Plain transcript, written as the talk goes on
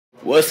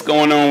What's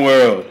going on,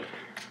 world?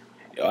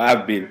 Yo,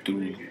 I've been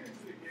through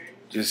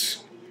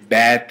just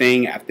bad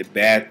thing after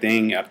bad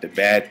thing after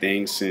bad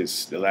thing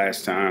since the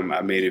last time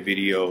I made a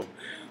video.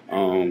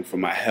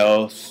 From my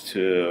health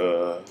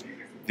to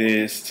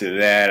this to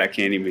that, I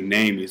can't even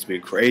name it. It's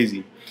been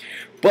crazy.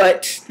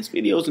 But this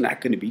video is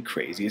not going to be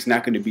crazy. It's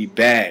not going to be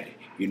bad.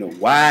 You know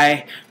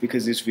why?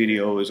 Because this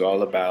video is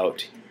all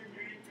about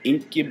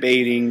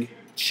incubating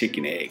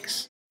chicken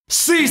eggs.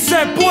 Si se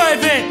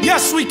puede,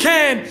 yes we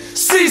can.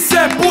 Si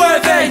se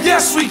puede,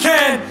 yes we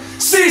can.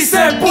 Si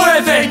se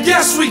puede,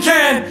 yes we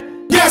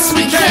can. Yes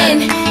we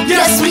can.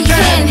 Yes we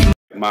can.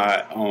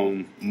 My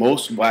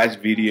most watched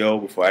video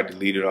before I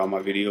deleted all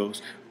my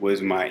videos was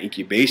my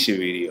incubation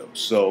video.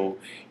 So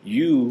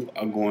you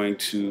are going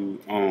to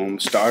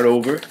start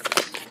over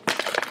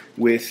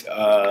with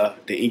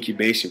the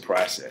incubation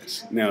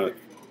process. Now,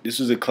 this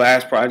was a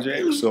class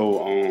project,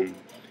 so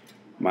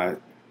my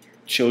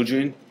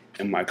children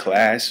in my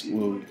class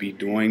will be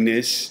doing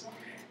this,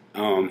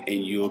 and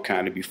you'll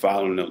kind of be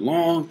following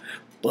along.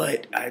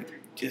 But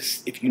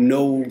if you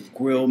know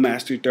Grill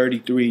Master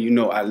 33, you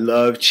know I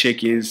love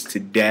chickens to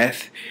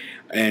death,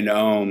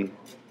 and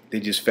they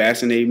just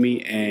fascinate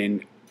me.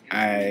 And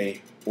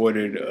I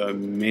ordered a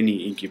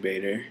mini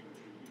incubator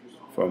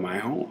for my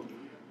home.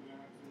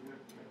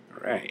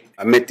 All right,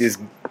 I met this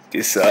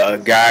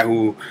guy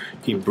who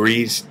he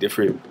breeds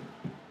different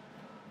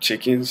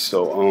chickens,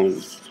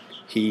 so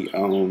he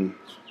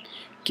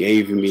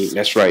gave me,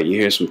 that's right, you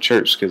hear some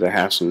chirps because I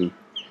have some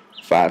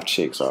 5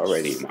 chicks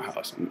already in my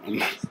house.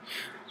 I'm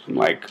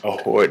like a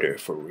hoarder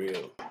for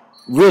real.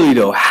 Really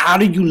though, how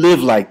do you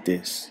live like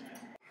this?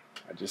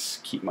 I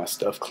just keep my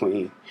stuff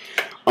clean.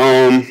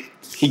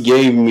 He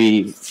gave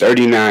me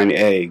 39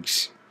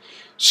 eggs.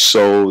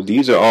 So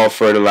these are all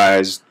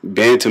fertilized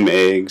bantam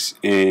eggs,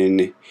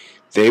 and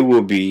they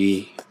will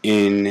be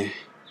in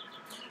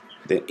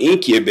the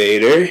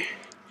incubator,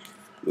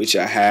 which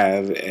I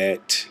have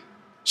at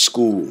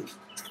school.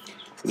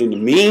 But in the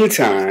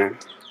meantime,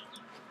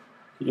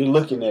 you're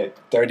looking at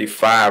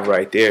 35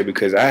 right there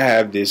because I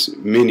have this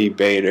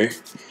Minibator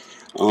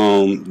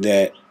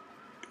that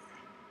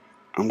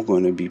I'm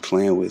going to be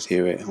playing with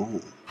here at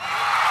home.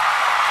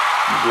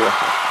 Yeah.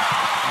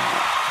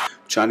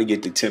 I'm trying to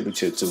get the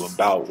temperature to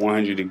about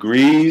 100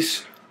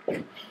 degrees.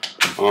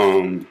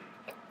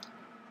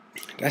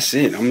 That's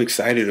it. I'm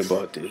excited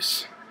about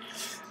this.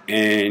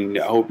 And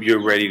I hope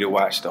you're ready to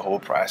watch the whole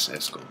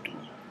process go through.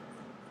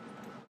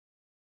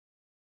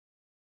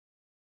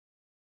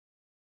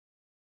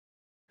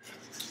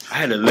 I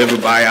had a liver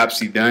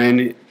biopsy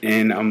done,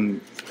 and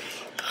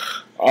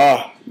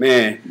oh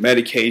man,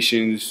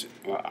 medications.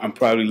 I'm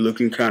probably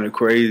looking kind of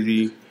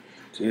crazy.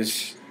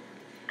 Just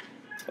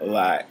a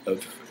lot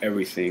of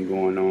everything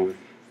going on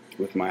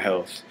with my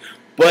health.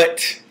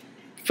 But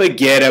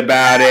forget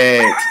about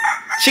it.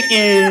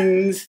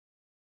 Chickens.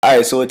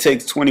 Alright, so it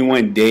takes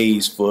 21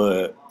 days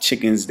for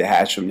chickens to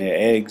hatch from their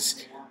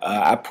eggs.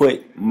 I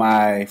put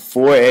my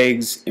 4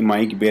 eggs in my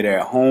incubator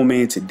at home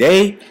in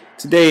today.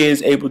 Today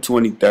is April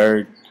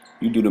 23rd.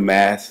 You do the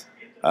math.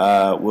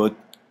 We'll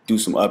do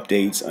some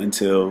updates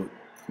until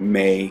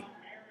May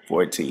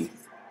 14th.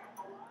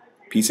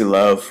 Peace and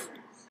love.